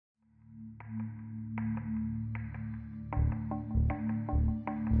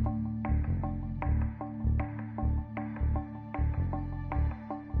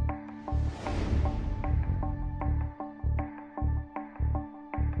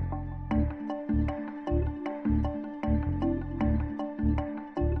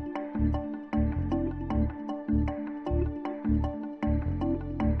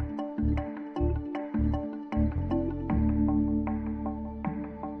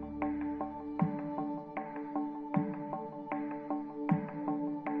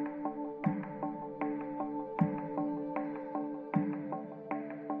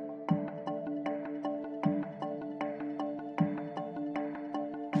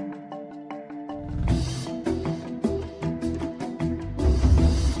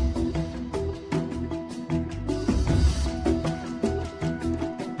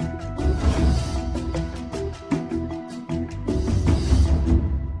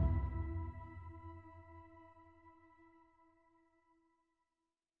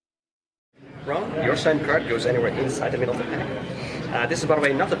your signed card goes anywhere inside the middle of the pack. This is, by the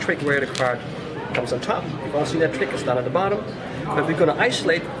way, not the trick where the card comes on top. You've all seen that trick, it's down at the bottom. But we're going to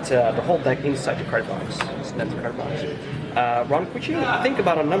isolate the whole deck inside the card box. It's not the card box. Ron, could you think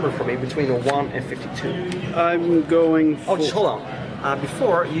about a number for me between a 1 and 52? I'm going for... Oh, just hold on.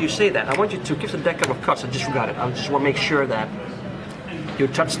 Before you say that, I want you to give the deck a couple of cuts. I just forgot it. I just want to make sure that you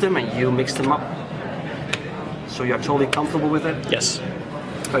touch them and you mix them up. So you're totally comfortable with it? Yes.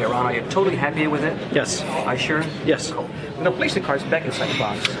 Oh yeah, Ron, are you totally happy with it? Yes. Are you sure? Yes. Cool. I'm going to place the cards back inside the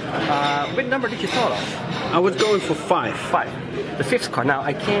box. What number did you thought of? I was going for 5. 5. The 5th card. Now,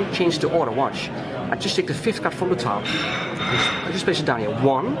 I can't change the order. Watch. I just take the 5th card from the top. I just place it down here.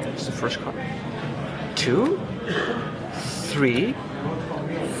 1, that's the first card. 2, 3,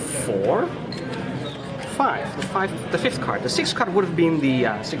 4, 5. The 5th card. The 6th card would have been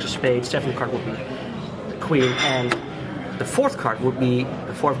the 6 of spades. 7th card would be the queen, and the 4th card would be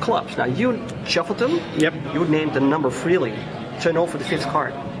the 4 of clubs. Now you shuffled them. Yep. You named the number freely. Turn over the 5th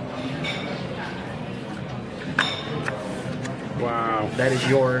card. Wow. That is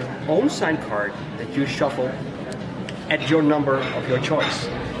your own signed card that you shuffle at your number of your choice.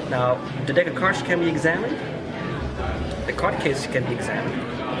 Now, the deck of cards can be examined. The card case can be examined.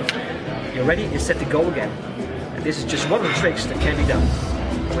 You're ready and set to go again. And this is just one of the tricks that can be done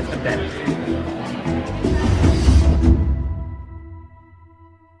with a pen.